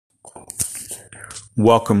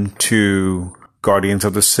Welcome to Guardians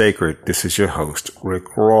of the Sacred. This is your host, Rick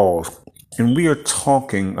Rawls. And we are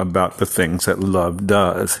talking about the things that love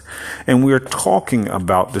does. And we are talking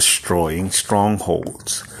about destroying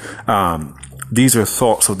strongholds. These are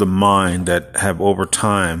thoughts of the mind that have over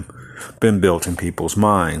time been built in people's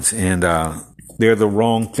minds. And they're the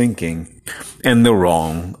wrong thinking and the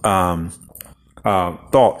wrong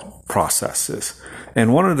thought processes.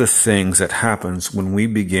 And one of the things that happens when we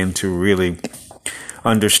begin to really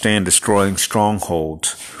understand destroying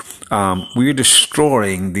strongholds, we're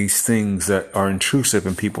destroying these things that are intrusive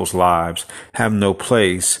in people's lives, have no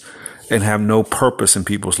place and have no purpose in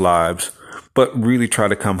people's lives, but really try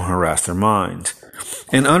to come harass their minds.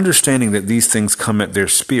 And understanding that these things come at their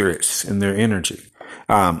spirits and their energy.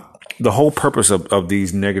 The whole purpose of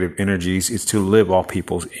these negative energies is to live off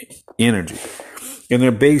people's energy. And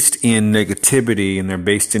they're based in negativity and they're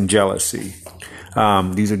based in jealousy.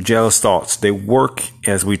 These are jealous thoughts. They work,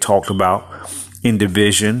 as we talked about, in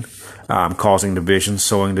division, causing division,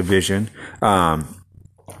 sowing division, getting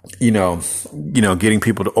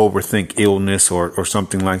people to overthink illness or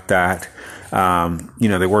something like that.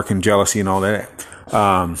 They work in jealousy and all that.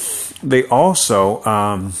 They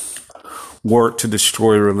also work to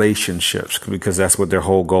destroy relationships because that's what their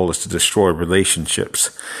whole goal is, to destroy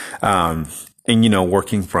relationships.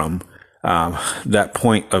 Working from that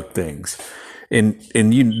point of things.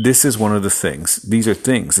 This is one of the things. These are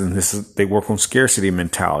things, and they work on scarcity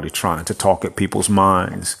mentality, trying to talk at people's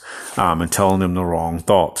minds, and telling them the wrong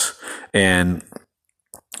thoughts. And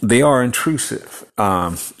they are intrusive,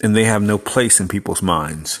 and they have no place in people's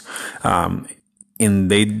minds. And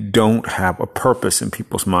they don't have a purpose in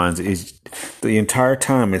people's minds. The entire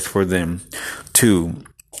time is for them to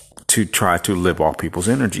try to live off people's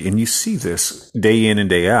energy. And you see this day in and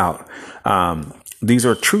day out. These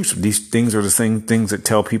are truths. These things are the same things that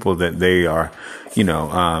tell people that they are,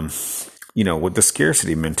 with the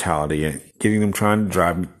scarcity mentality and getting them, trying to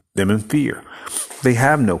drive them in fear. They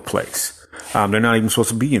have no place. They're not even supposed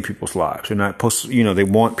to be in people's lives. They're not supposed to, they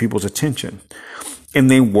want people's attention. And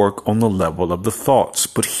they work on the level of the thoughts.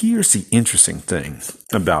 But here's the interesting thing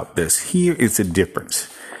about this. Here is the difference.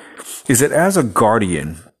 Is that as a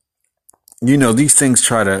guardian, these things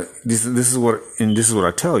this is what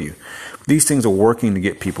I tell you. These things are working to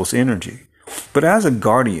get people's energy. But as a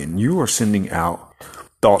guardian, you are sending out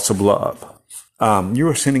thoughts of love. You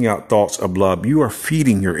are sending out thoughts of love. You are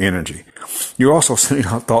feeding your energy. You're also sending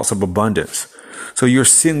out thoughts of abundance. So you're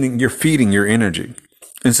feeding your energy.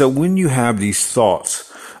 And so when you have these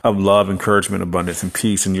thoughts of love, encouragement, abundance, and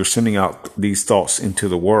peace, and you're sending out these thoughts into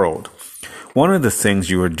the world, one of the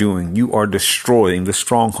things you are doing, you are destroying the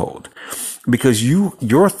stronghold. Because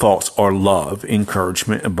your thoughts are love,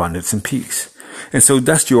 encouragement, abundance, and peace. And so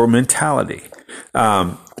that's your mentality.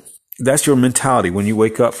 That's your mentality when you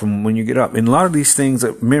wake up from when you get up. And a lot of these things,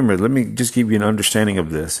 remember, let me just give you an understanding of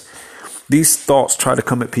this. These thoughts try to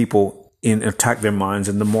come at people and attack their minds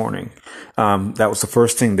in the morning. That was the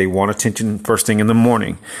first thing. They want attention first thing in the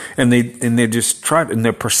morning. And they just try, and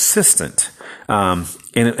they're persistent,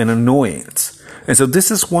 in annoyance. And so this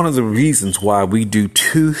is one of the reasons why we do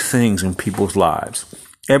two things in people's lives.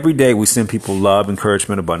 Every day we send people love,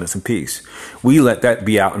 encouragement, abundance, and peace. We let that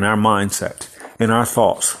be out in our mindset, in our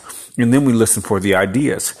thoughts, and then we listen for the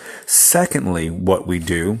ideas. Secondly, what we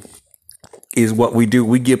do,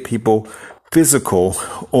 we give people physical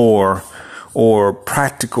or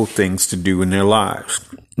practical things to do in their lives.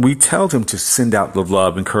 We tell them to send out the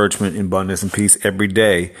love, encouragement, abundance, and peace every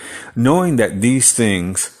day, knowing that these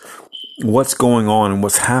things, what's going on and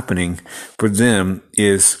what's happening for them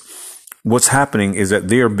is that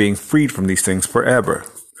they are being freed from these things forever.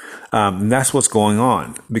 And that's what's going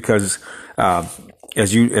on because,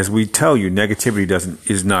 as we tell you, negativity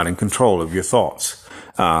is not in control of your thoughts.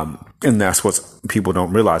 And that's what people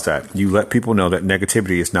don't realize, that you let people know that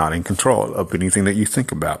negativity is not in control of anything that you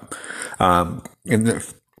think about.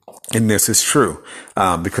 And this is true,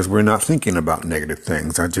 because we're not thinking about negative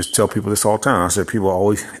things. I just tell people this all the time. I said, people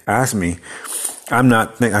always ask me, I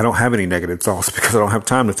don't have any negative thoughts because I don't have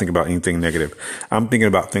time to think about anything negative. I'm thinking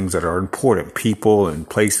about things that are important, people and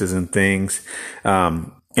places and things.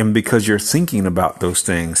 And because you're thinking about those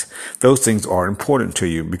things are important to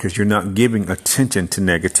you because you're not giving attention to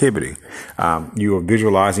negativity. You are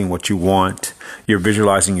visualizing what you want. You're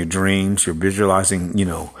visualizing your dreams. You're visualizing,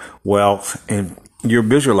 wealth, and you're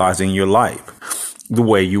visualizing your life the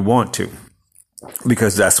way you want to.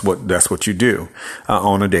 Because that's what you do,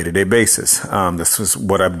 on a day-to-day basis. This is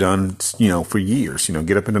what I've done, for years,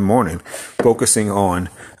 get up in the morning, focusing on,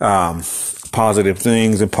 positive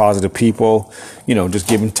things and positive people, just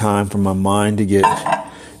giving time for my mind to get,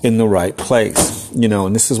 in the right place.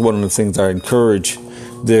 And this is one of the things I encourage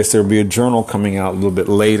this. There'll be a journal coming out a little bit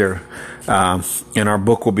later, and our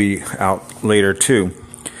book will be out later too.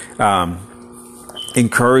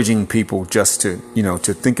 Encouraging people just to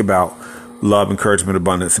think about love, encouragement,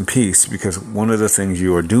 abundance, and peace, because one of the things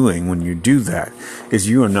you are doing when you do that is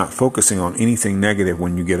you are not focusing on anything negative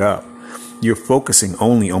when you get up. You're focusing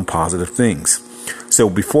only on positive things. So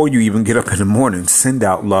before you even get up in the morning, send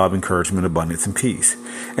out love, encouragement, abundance, and peace,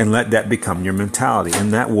 and let that become your mentality.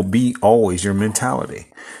 And that will be always your mentality.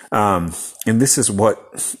 And this is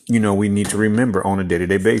what, we need to remember on a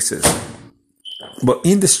day-to-day basis. But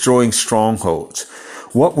in destroying strongholds,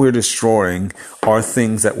 what we're destroying are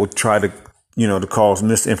things that will try to, to cause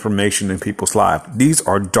misinformation in people's lives. These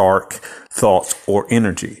are dark thoughts or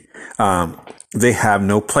energy. They have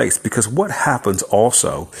no place, because what happens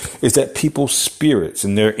also is that people's spirits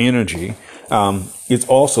and their energy is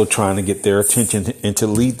also trying to get their attention and to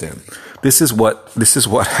lead them. This is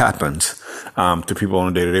what happens to people on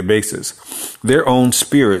a day-to-day basis. Their own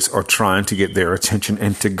spirits are trying to get their attention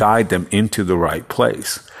and to guide them into the right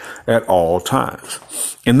place at all times.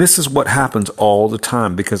 And this is what happens all the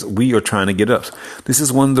time, because we are trying to get us. This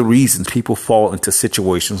is one of the reasons people fall into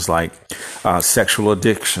situations like sexual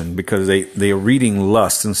addiction, because they are reading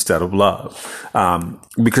lust instead of love.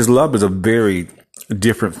 Because love is a very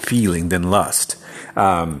different feeling than lust.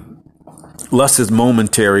 Lust is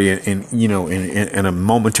momentary and a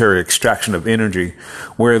momentary extraction of energy,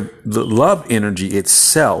 where the love energy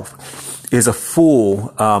itself is a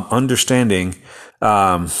full understanding.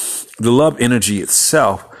 The love energy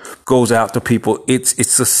itself goes out to people.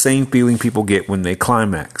 It's the same feeling people get when they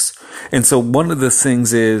climax. And so one of the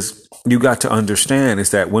things is you got to understand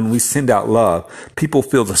is that when we send out love, people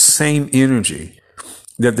feel the same energy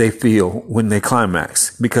that they feel when they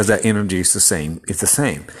climax, because that energy is the same. It's the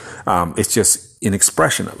same. It's just an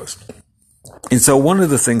expression of us. And so one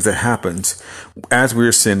of the things that happens as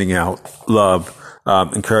we're sending out love,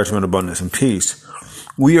 encouragement, abundance, and peace,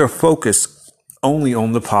 we are focused only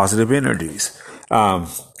on the positive energies.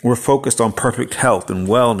 We're focused on perfect health and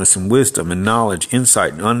wellness and wisdom and knowledge,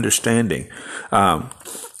 insight and understanding.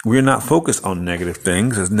 We're not focused on negative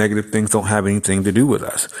things, as negative things don't have anything to do with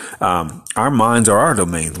us. Our minds are our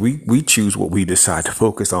domains. We choose what we decide to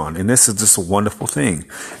focus on. And this is just a wonderful thing.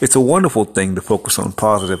 It's a wonderful thing to focus on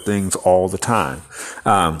positive things all the time.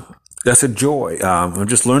 That's a joy. I've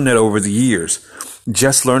just learned that over the years.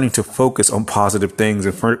 Just learning to focus on positive things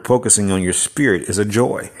and focusing on your spirit is a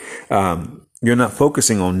joy. You're not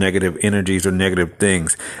focusing on negative energies or negative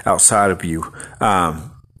things outside of you,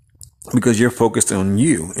 because you're focused on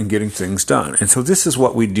you and getting things done. And so this is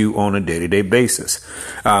what we do on a day-to-day basis.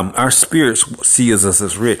 Our spirits see us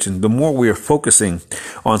as rich. And the more we are focusing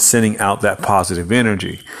on sending out that positive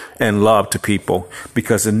energy and love to people,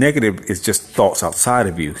 because the negative is just thoughts outside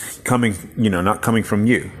of you coming, not coming from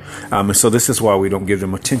you. And so this is why we don't give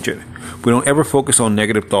them attention. We don't ever focus on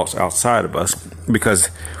negative thoughts outside of us, because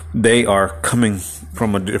they are coming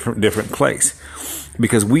from a different place.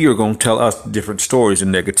 Because we are going to tell us different stories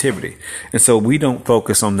and negativity. And so we don't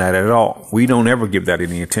focus on that at all. We don't ever give that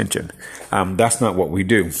any attention. That's not what we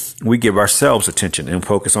do. We give ourselves attention and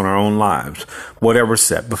focus on our own lives, whatever's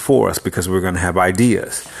set before us, because we're going to have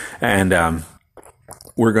ideas. And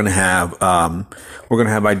we're going to have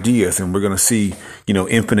ideas, and we're going to see,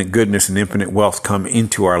 infinite goodness and infinite wealth come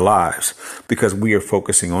into our lives, because we are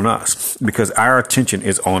focusing on us, because our attention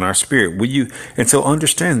is on our spirit. And so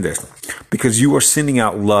understand this, because you are sending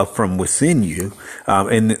out love from within you.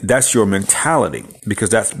 And that's your mentality, because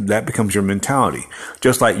that becomes your mentality.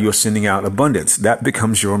 Just like you're sending out abundance, that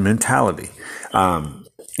becomes your mentality. And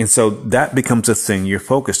so that becomes a thing you're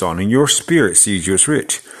focused on, and your spirit sees you as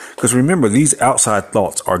rich. Because remember, these outside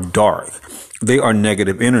thoughts are dark. They are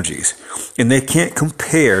negative energies, and they can't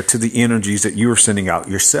compare to the energies that you are sending out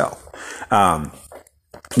yourself.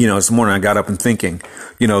 This morning I got up and thinking,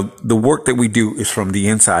 the work that we do is from the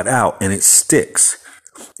inside out, and it sticks.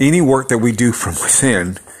 Any work that we do from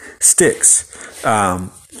within sticks.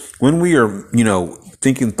 When we are,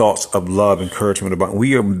 thinking thoughts of love, encouragement,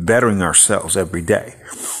 we are bettering ourselves every day.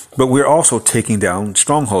 But we're also taking down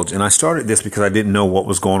strongholds. And I started this because I didn't know what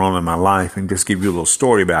was going on in my life, and just give you a little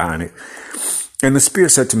story behind it. And the Spirit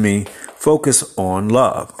said to me, focus on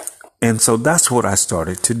love. And so that's what I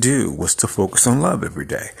started to do, was to focus on love every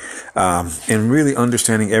day. And really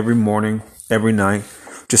understanding every morning, every night,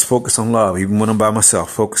 just focus on love. Even when I'm by myself,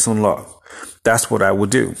 focus on love. That's what I would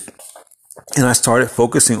do. And I started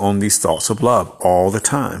focusing on these thoughts of love all the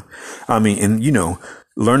time.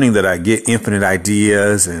 Learning that I get infinite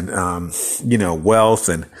ideas and, wealth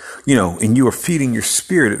and you are feeding your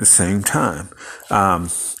spirit at the same time.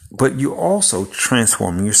 but you're also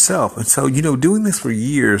transforming yourself. And so, doing this for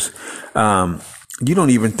years, you don't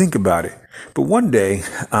even think about it. But one day,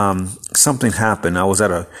 something happened. I was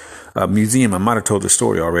at a museum. I might have told the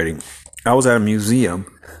story already. I was at a museum,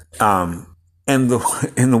 and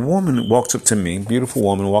the woman walks up to me, beautiful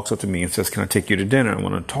woman walks up to me and says, "Can I take you to dinner? I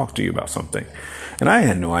want to talk to you about something." And I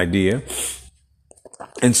had no idea.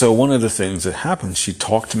 And so one of the things that happened, she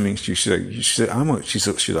talked to me. She said, I'm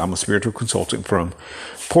a spiritual consultant from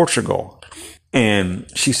Portugal. And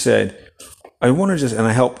she said, I want to and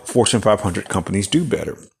I help Fortune 500 companies do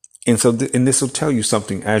better. And so, and this will tell you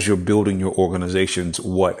something as you're building your organizations,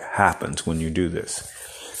 what happens when you do this.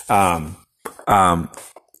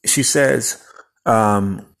 She says,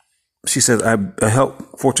 I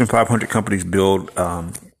help Fortune 500 companies build,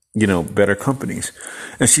 better companies.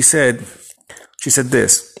 And she said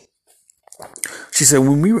this. She said,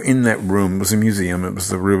 when we were in that room, it was a museum. It was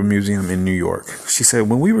the River Museum in New York. She said,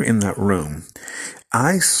 when we were in that room,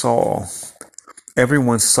 I saw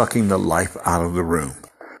everyone sucking the life out of the room,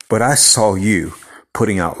 but I saw you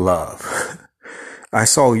putting out love. I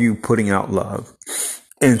saw you putting out love.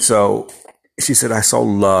 And so she said, I saw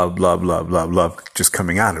love just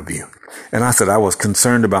coming out of you. And I said, I was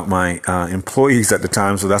concerned about my employees at the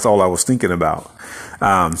time. So that's all I was thinking about,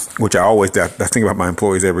 which I think about my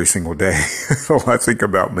employees every single day. So I think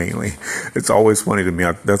about mainly. It's always funny to me.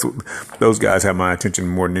 Those guys have my attention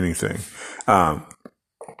more than anything.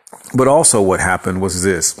 But also what happened was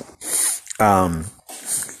this, that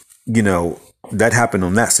happened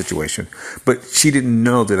on that situation. But she didn't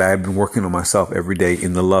know that I had been working on myself every day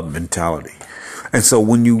in the love mentality. And so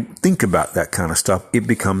when you think about that kind of stuff, it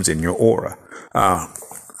becomes in your aura.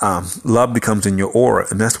 Love becomes in your aura.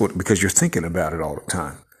 And that's because you're thinking about it all the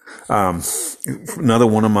time. Another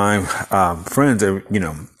one of my friends,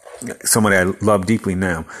 somebody I love deeply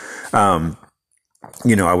now, I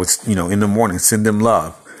would, in the morning, send them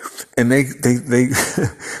love. And they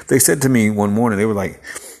said to me one morning, they were like,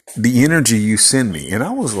 the energy you send me. And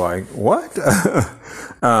I was like, what?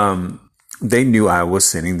 They knew I was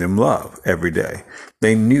sending them love every day.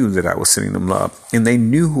 They knew that I was sending them love, and they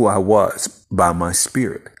knew who I was by my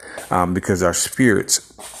spirit, because our spirits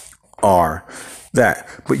are that.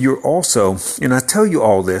 But you're also, and I tell you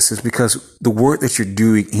all this is because the work that you're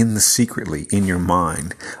doing secretly in your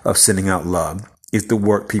mind of sending out love is the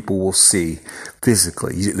work people will see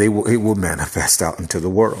physically. It will manifest out into the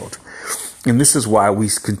world. And this is why we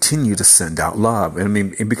continue to send out love. And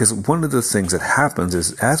because one of the things that happens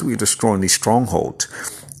is as we're destroying these strongholds,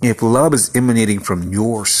 if love is emanating from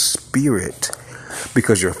your spirit,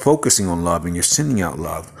 because you're focusing on love and you're sending out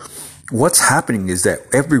love, what's happening is that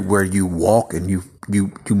everywhere you walk and you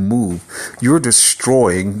move, you're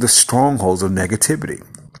destroying the strongholds of negativity.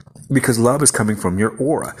 Because love is coming from your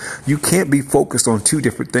aura. You can't be focused on two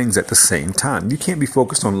different things at the same time. You can't be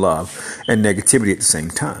focused on love and negativity at the same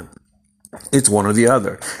time. It's one or the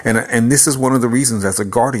other. And this is one of the reasons as a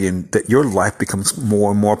guardian that your life becomes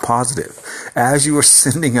more and more positive. As you are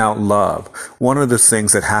sending out love, one of the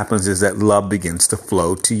things that happens is that love begins to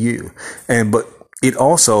flow to you. But it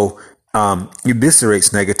also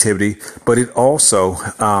eviscerates negativity, but it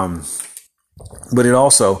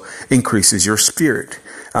also increases your spirit.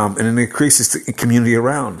 And it increases the community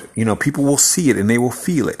around. People will see it and they will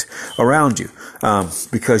feel it around you,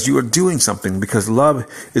 because you are doing something, because love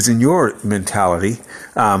is in your mentality.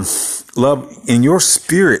 Love in your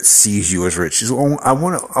spirit sees you as rich. So I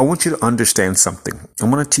want you to understand something. I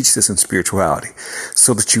want to teach this in spirituality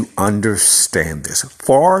so that you understand this.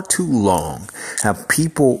 Far too long have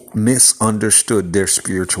people misunderstood their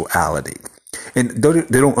spirituality, and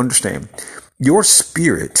they don't understand. Your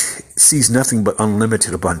spirit sees nothing but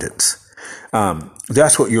unlimited abundance.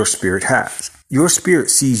 That's what your spirit has. Your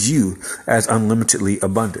spirit sees you as unlimitedly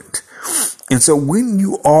abundant. And so when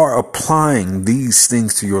you are applying these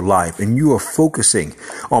things to your life and you are focusing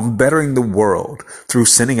on bettering the world through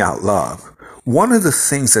sending out love, one of the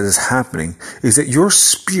things that is happening is that your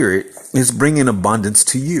spirit is bringing abundance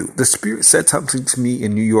to you. The spirit said something to me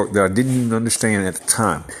in New York that I didn't even understand at the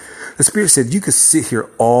time. The spirit said, you could sit here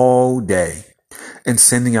all day and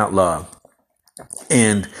sending out love.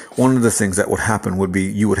 And one of the things that would happen would be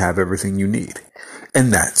you would have everything you need.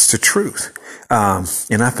 And that's the truth.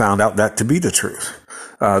 And I found out that to be the truth.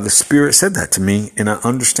 The spirit said that to me, and I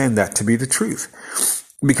understand that to be the truth.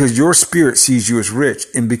 Because your spirit sees you as rich,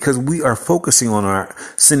 and because we are focusing on our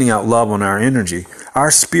sending out love on our energy,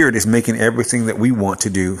 our spirit is making everything that we want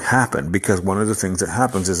to do happen. Because one of the things that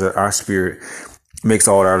happens is that our spirit makes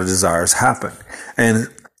all our desires happen. And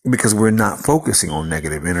because we're not focusing on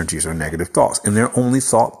negative energies or negative thoughts, and they're only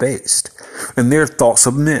thought based, and they're thoughts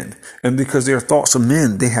of men. And because they're thoughts of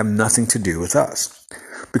men, they have nothing to do with us.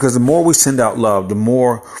 Because the more we send out love, the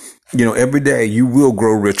more, every day you will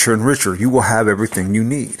grow richer and richer. You will have everything you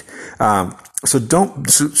need.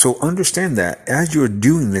 So understand that as you're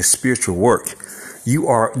doing this spiritual work,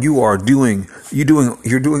 you're doing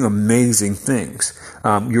amazing things.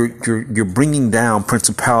 You're bringing down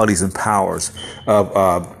principalities and powers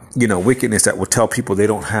of, wickedness that will tell people they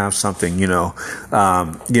don't have something, or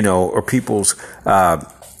people's,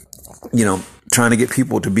 trying to get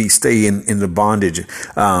people to stay in the bondage,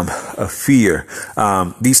 of fear.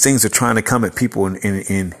 These things are trying to come at people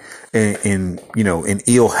in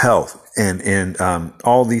ill health and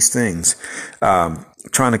all these things,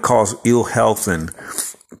 trying to cause ill health and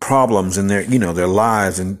problems in their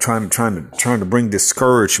lives, and trying to bring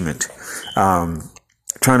discouragement,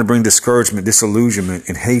 disillusionment,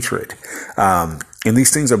 and hatred. And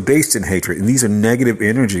these things are based in hatred, and these are negative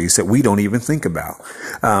energies that we don't even think about,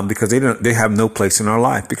 because they have no place in our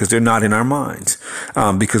life, because they're not in our minds,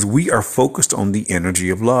 because we are focused on the energy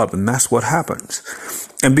of love, and that's what happens.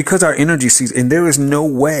 And because our energy sees, and there is no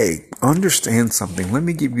way, understand something. Let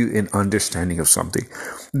me give you an understanding of something.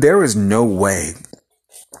 There is no way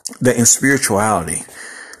that in spirituality,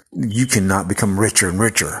 you cannot become richer and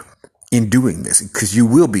richer in doing this, because you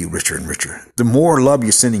will be richer and richer. The more love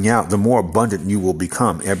you're sending out, the more abundant you will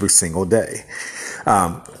become every single day.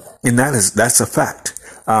 And that's a fact.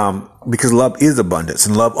 Because love is abundance,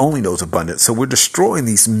 and love only knows abundance. So we're destroying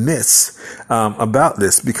these myths, about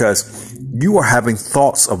this, because you are having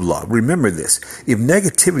thoughts of love. Remember this. If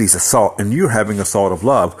negativity is a thought and you're having a thought of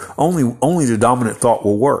love, only the dominant thought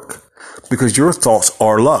will work, because your thoughts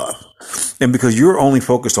are love. And because you're only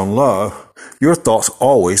focused on love, your thoughts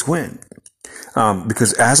always win.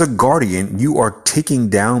 Because as a guardian, you are taking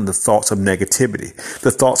down the thoughts of negativity,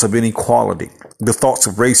 the thoughts of inequality, the thoughts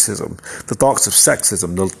of racism, the thoughts of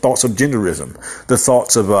sexism, the thoughts of genderism, the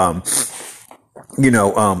thoughts of,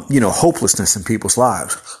 hopelessness in people's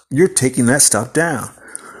lives. You're taking that stuff down.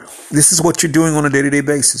 This is what you're doing on a day-to-day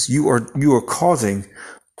basis. You are causing,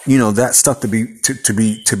 that stuff to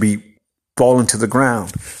be falling to the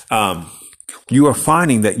ground. You are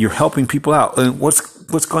finding that you're helping people out. And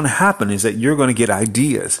what's going to happen is that you're going to get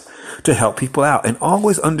ideas to help people out. And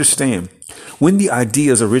always understand, when the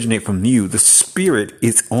ideas originate from you, the spirit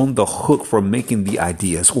is on the hook for making the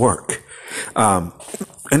ideas work. And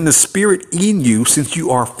the spirit in you, since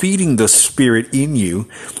you are feeding the spirit in you,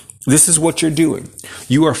 this is what you're doing.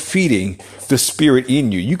 You are feeding the spirit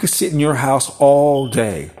in you. You could sit in your house all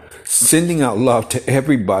day, sending out love to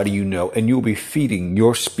everybody you know, and you'll be feeding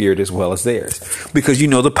your spirit as well as theirs, because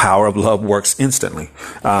the power of love works instantly.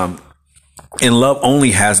 And love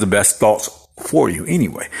only has the best thoughts for you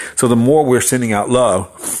anyway. So the more we're sending out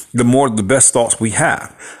love, the more the best thoughts we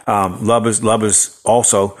have. Love is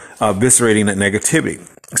also eviscerating that negativity,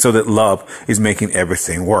 so that love is making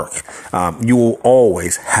everything work. You will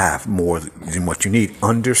always have more than what you need.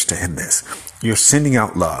 Understand this. You're sending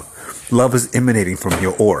out love. Love is emanating from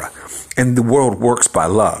your aura. And the world works by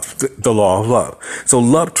love, the law of love. So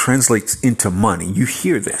love translates into money. You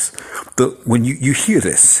hear this. When you hear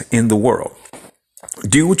this in the world,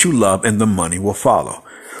 do what you love and the money will follow.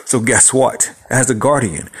 So guess what? As a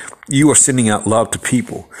guardian, you are sending out love to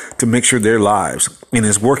people to make sure their lives, and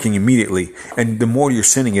it's working immediately. And the more you're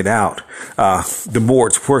sending it out, the more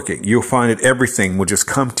it's working. You'll find that everything will just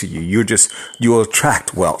come to you. You'll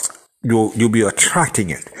attract wealth. You'll be attracting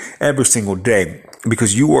it every single day,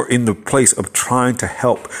 because you are in the place of trying to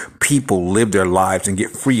help people live their lives and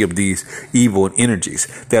get free of these evil energies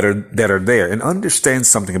that are there. And understand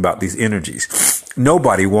something about these energies.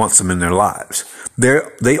 Nobody wants them in their lives.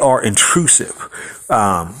 They are intrusive.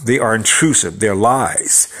 They are intrusive. They're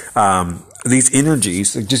lies. These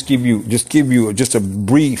energies just give you a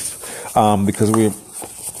brief, because we're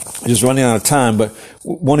just running out of time, but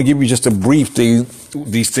want to give you just a brief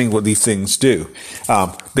what these things do.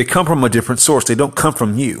 They come from a different source. They don't come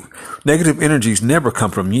from you. Negative energies never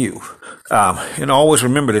come from you. And always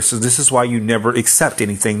remember this is why you never accept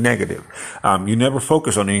anything negative. You never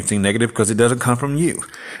focus on anything negative, because it doesn't come from you.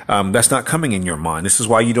 That's not coming in your mind. This is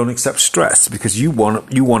why you don't accept stress, because you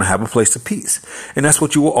want to have a place of peace. And that's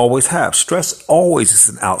what you will always have. Stress always is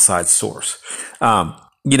an outside source.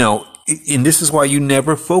 And this is why you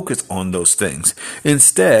never focus on those things.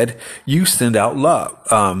 Instead, you send out love.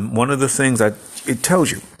 One of the things it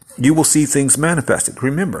tells you, you will see things manifested.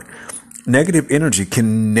 Remember, negative energy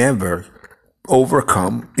can never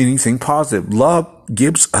overcome anything positive. Love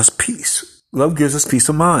gives us peace. Love gives us peace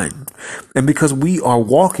of mind. And because we are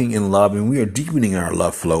walking in love and we are deepening our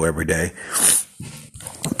love flow every day,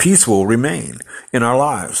 peace will remain in our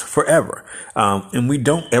lives forever. And we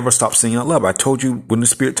don't ever stop saying out love. I told you when the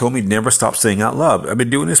Spirit told me never stop saying out love. I've been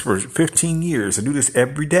doing this for 15 years. I do this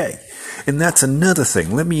every day. And that's another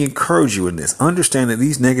thing. Let me encourage you in this. Understand that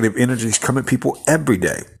these negative energies come at people every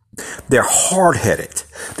day. They're hard-headed.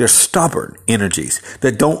 They're stubborn energies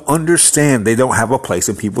that don't understand they don't have a place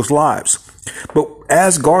in people's lives. But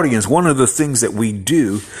as guardians, one of the things that we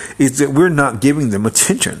do is that we're not giving them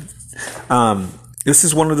attention. This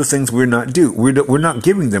is one of the things we're not do. We're not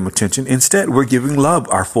giving them attention. Instead, we're giving love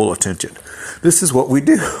our full attention. This is what we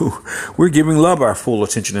do. We're giving love our full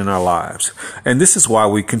attention in our lives. And this is why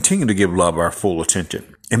we continue to give love our full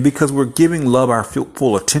attention. And because we're giving love our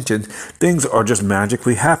full attention, things are just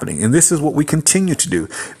magically happening. And this is what we continue to do.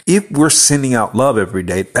 If we're sending out love every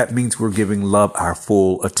day, that means we're giving love our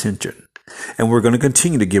full attention. And we're going to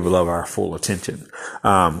continue to give love our full attention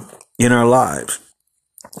in our lives.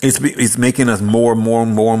 It's making us more and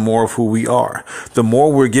more of who we are. The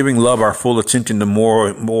more we're giving love our full attention, the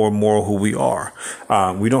more who we are.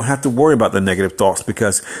 We don't have to worry about the negative thoughts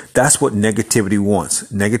because that's what negativity wants.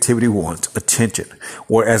 Negativity wants attention,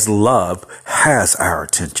 whereas love has our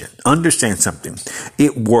attention. Understand something.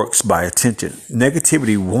 It works by attention.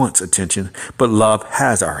 Negativity wants attention, but love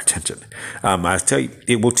has our attention. I tell you,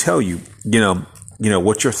 it will tell you,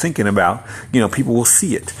 what you're thinking about. People will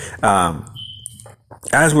see it.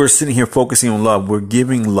 As we're sitting here focusing on love, we're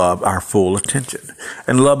giving love our full attention.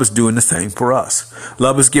 And love is doing the same for us.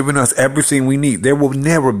 Love is giving us everything we need. There will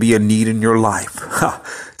never be a need in your life.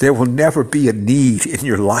 There will never be a need in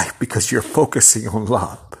your life because you're focusing on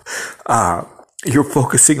love. You're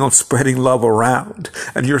focusing on spreading love around,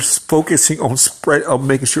 and you're focusing on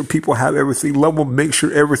making sure people have everything. Love will make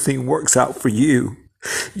sure everything works out for you.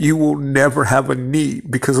 You will never have a need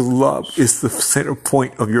because love is the center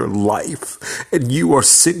point of your life. And you are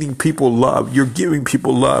sending people love. You're giving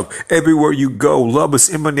people love. Everywhere you go, love is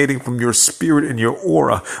emanating from your spirit and your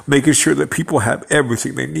aura, making sure that people have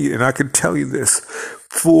everything they need. And I can tell you this,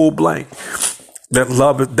 full blank, that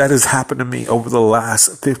love, that has happened to me over the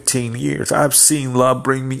last 15 years. I've seen love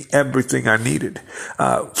bring me everything I needed.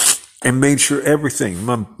 And made sure everything,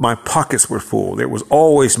 my pockets were full. There was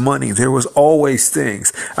always money. There was always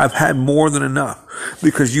things. I've had more than enough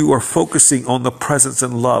because you are focusing on the presence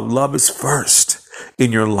and love. Love is first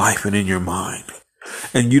in your life and in your mind.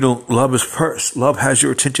 And love is first. Love has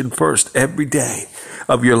your attention first every day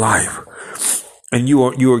of your life. And you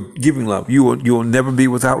are giving love. You will never be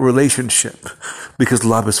without relationship because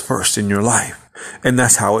love is first in your life. And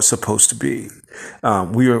that's how it's supposed to be.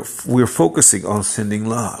 We are focusing on sending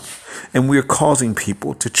love, and we are causing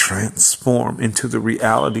people to transform into the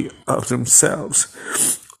reality of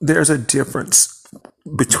themselves. There's a difference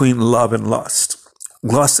between love and lust.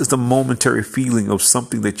 Lust is the momentary feeling of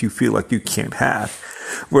something that you feel like you can't have,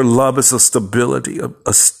 where love is a stability,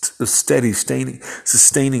 a steady,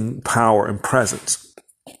 sustaining power and presence.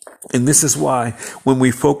 And this is why when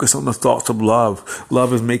we focus on the thoughts of love,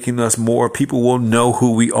 love is making us more. People will know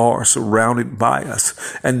who we are surrounded by us,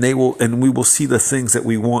 and we will see the things that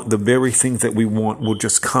we want. The very things that we want will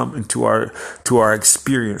just come into our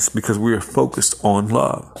experience because we are focused on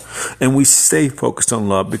love, and we stay focused on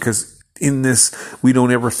love because in this, we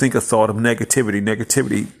don't ever think a thought of negativity.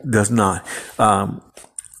 Negativity does not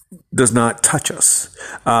touch us,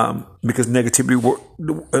 because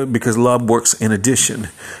because love works in addition.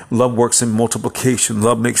 Love works in multiplication.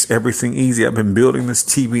 Love makes everything easy. I've been building this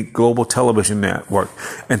global television network,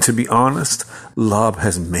 and to be honest, love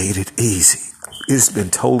has made it easy. It's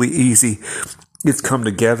been totally easy. It's come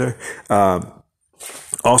together.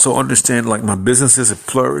 Also understand, like, my businesses have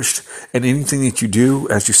flourished, and anything that you do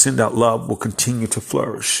as you send out love will continue to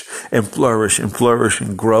flourish and flourish and flourish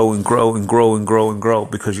and grow and grow and grow and grow and grow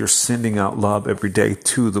because you're sending out love every day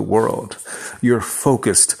to the world. You're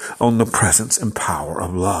focused on the presence and power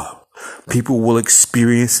of love. People will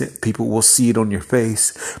experience it. People will see it on your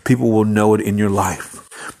face. People will know it in your life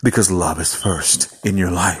because love is first in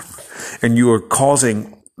your life. And you are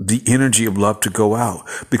causing the energy of love to go out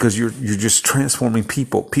because you're just transforming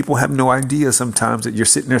people. People have no idea sometimes that you're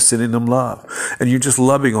sitting there sending them love and you're just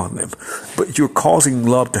loving on them, but you're causing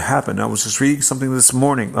love to happen. I was just reading something this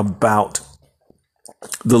morning about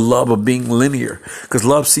The love of being linear, because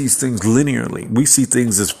love sees things linearly. We see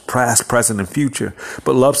things as past, present, and future,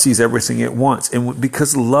 but love sees everything at once. And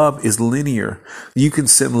because love is linear, you can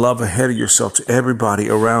send love ahead of yourself to everybody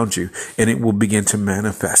around you, and it will begin to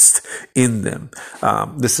manifest in them.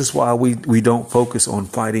 This is why we don't focus on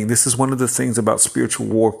fighting. This is one of the things about spiritual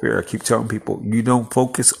warfare. I keep telling people, you don't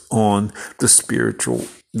focus on the spiritual,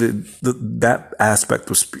 that aspect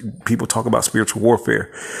of people talk about spiritual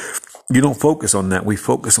warfare. You don't focus on that. We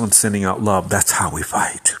focus on sending out love. That's how we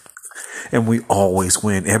fight. And we always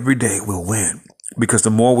win. Every day we'll win. Because the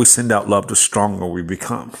more we send out love, the stronger we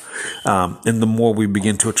become. And the more we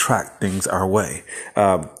begin to attract things our way.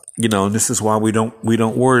 And this is why we don't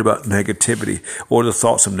worry about negativity or the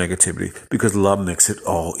thoughts of negativity, because love makes it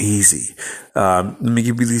all easy. Let me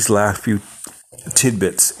give you these last few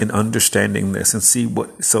tidbits in understanding this and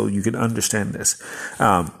so you can understand this.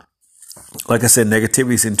 Like I said,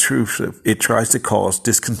 negativity is intrusive. It tries to cause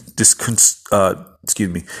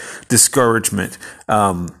discouragement,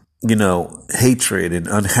 hatred and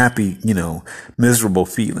unhappy, miserable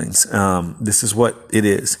feelings. This is what it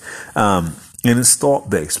is. And it's thought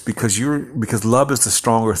based because love is the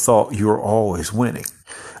stronger thought. You're always winning.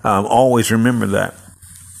 Always remember that.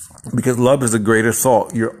 Because love is the greater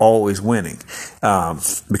thought. You're always winning.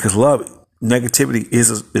 Because negativity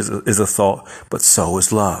is a thought, but so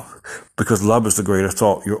is love. Because love is the greater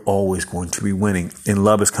thought, you're always going to be winning. And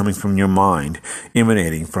love is coming from your mind,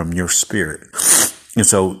 emanating from your spirit. And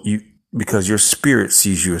so because your spirit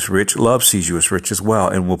sees you as rich, love sees you as rich as well,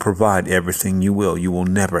 and will provide everything you will. You will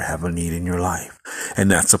never have a need in your life.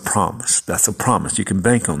 And that's a promise. That's a promise. You can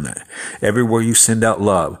bank on that. Everywhere you send out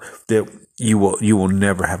love, that you will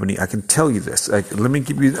never have a need. I can tell you this. Let me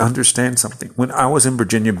understand something. When I was in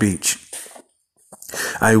Virginia Beach,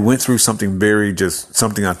 I went through something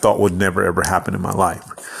something I thought would never ever happen in my life.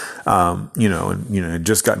 I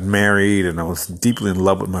just got married and I was deeply in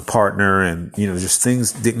love with my partner, and, just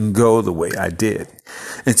things didn't go the way I did.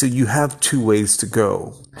 And so you have two ways to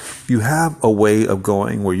go. You have a way of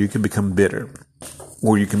going where you can become bitter,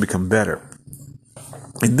 or you can become better.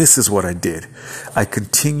 And this is what I did. I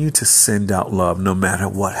continued to send out love no matter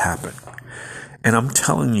what happened. And I'm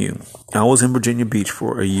telling you, I was in Virginia Beach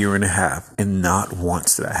for a year and a half, and not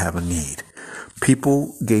once did I have a need.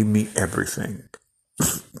 People gave me everything.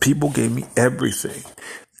 People gave me everything.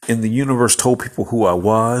 And the universe told people who I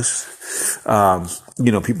was.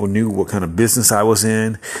 People knew what kind of business I was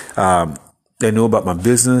in. They knew about my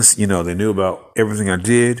business. They knew about everything I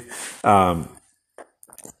did. And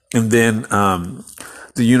then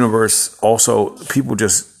the universe also,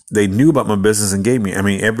 they knew about my business and gave me.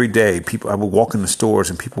 Every day I would walk in the stores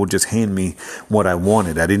and people would just hand me what I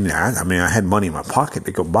wanted. I had money in my pocket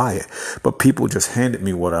to go buy it, but people just handed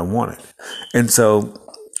me what I wanted. And so,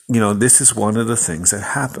 this is one of the things that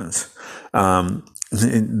happens.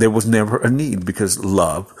 There was never a need because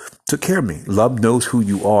love took care of me. Love knows who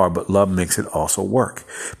you are, but love makes it also work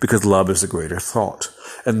because love is the greater thought.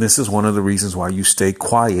 And this is one of the reasons why you stay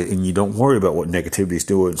quiet and you don't worry about what negativity is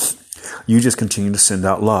doing. You just continue to send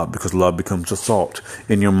out love because love becomes a thought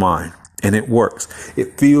in your mind, and it works.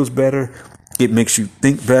 It feels better. It makes you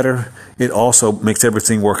think better. It also makes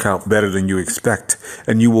everything work out better than you expect,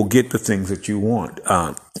 and you will get the things that you want.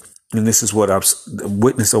 And this is what I've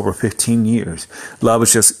witnessed over 15 years. Love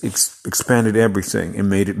has just expanded everything and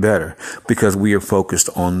made it better because we are focused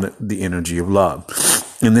on the energy of love.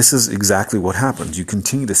 And this is exactly what happens. You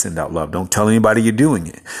continue to send out love. Don't tell anybody you're doing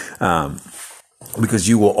it. Because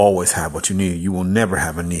you will always have what you need. You will never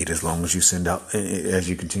have a need as long as you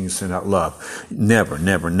continue to send out love. Never,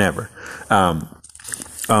 never, never.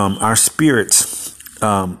 Our spirits,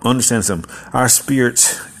 understand something. Our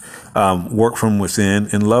spirits, work from within,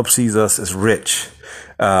 and love sees us as rich.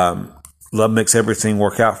 Love makes everything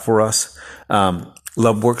work out for us.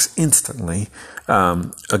 Love works instantly,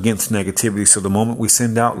 against negativity. So the moment we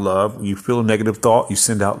send out love, you feel a negative thought, you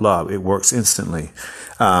send out love. It works instantly.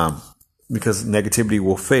 Because negativity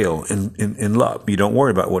will fail in love. You don't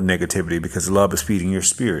worry about what negativity, because love is feeding your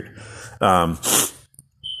spirit.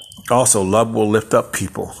 Also, love will lift up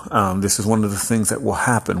people. This is one of the things that will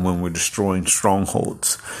happen when we're destroying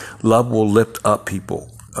strongholds. Love will lift up people.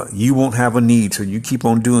 You won't have a need, so you keep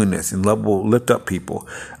on doing this, and love will lift up people.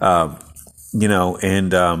 Love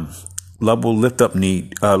will lift up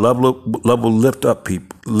need. Love will lift up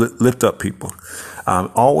people. Lift up people.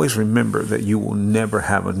 Always remember that you will never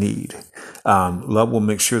have a need. Love will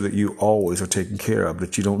make sure that you always are taken care of,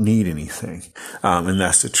 that you don't need anything. And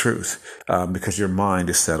that's the truth, because your mind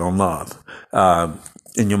is set on love. And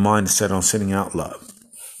your mind is set on sending out love.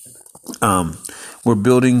 We're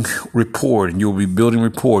building rapport, and you'll be building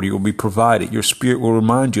rapport. You will be provided. Your spirit will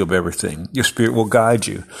remind you of everything. Your spirit will guide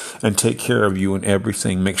you and take care of you in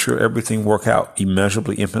everything. Make sure everything work out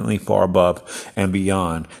immeasurably, infinitely far above and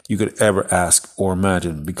beyond you could ever ask or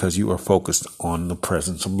imagine, because you are focused on the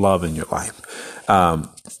presence of love in your life.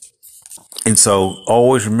 And so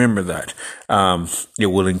always remember that. It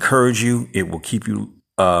will encourage you. It will keep you,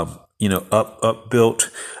 built.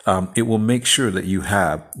 It will make sure that you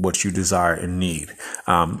have what you desire and need.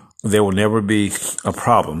 There will never be a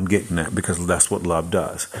problem getting that, because that's what love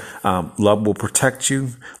does. Love will protect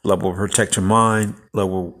you. Love will protect your mind. Love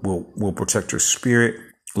will protect your spirit.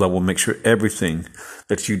 Love will make sure everything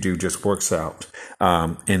that you do just works out,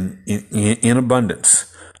 in abundance.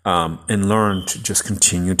 And learn to just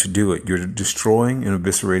continue to do it. You're destroying and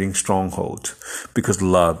eviscerating strongholds, because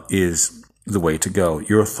love is the way to go.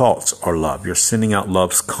 Your thoughts are love. You're sending out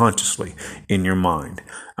love consciously in your mind.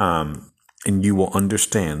 And you will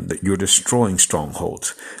understand that you're destroying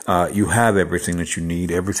strongholds. You have everything that you need.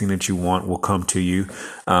 Everything that you want will come to you.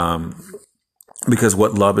 Because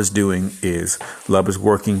what love is doing is love is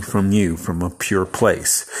working from you from a pure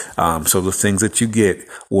place. So the things that you get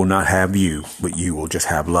will not have you, but you will just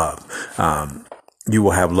have love. You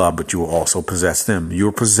will have love, but you will also possess them.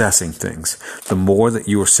 You're possessing things. The more that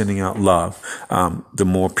you are sending out love, the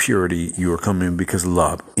more purity you are coming, because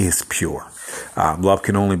love is pure. Love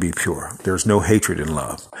can only be pure. There's no hatred in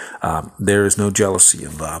love. There is no jealousy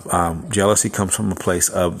in love. Jealousy comes from a place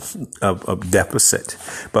of deficit,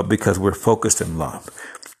 but because we're focused in love,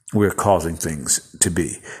 we're causing things to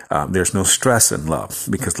be. There's no stress in love,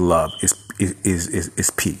 because love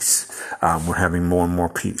is peace. We're having more and more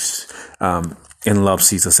peace. And love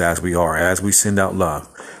sees us as we are. As we send out love,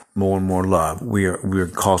 more and more love, we're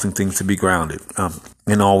causing things to be grounded.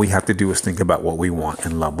 And all we have to do is think about what we want,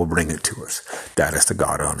 and love will bring it to us. That is the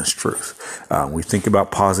God honest truth. We think about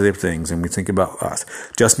positive things, and we think about us,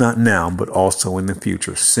 just not now, but also in the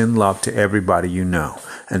future. Send love to everybody you know,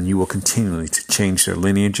 and you will continually to change their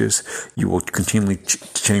lineages. You will continually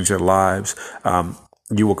change their lives.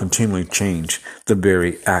 You will continually change the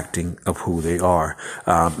very acting of who they are,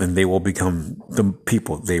 and they will become the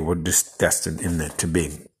people they were destined and meant to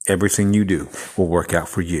be. Everything you do will work out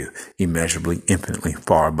for you immeasurably, infinitely,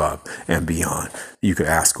 far above and beyond you could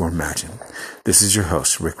ask or imagine. This is your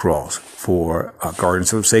host, Rick Rawls, for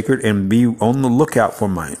Guardians of the Sacred, and be on the lookout for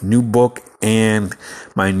my new book and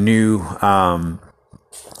my new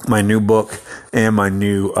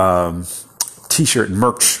T-shirt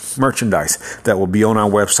merchandise that will be on our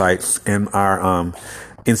website and our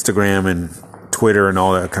Instagram and Twitter and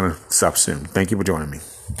all that kind of stuff soon. Thank you for joining me.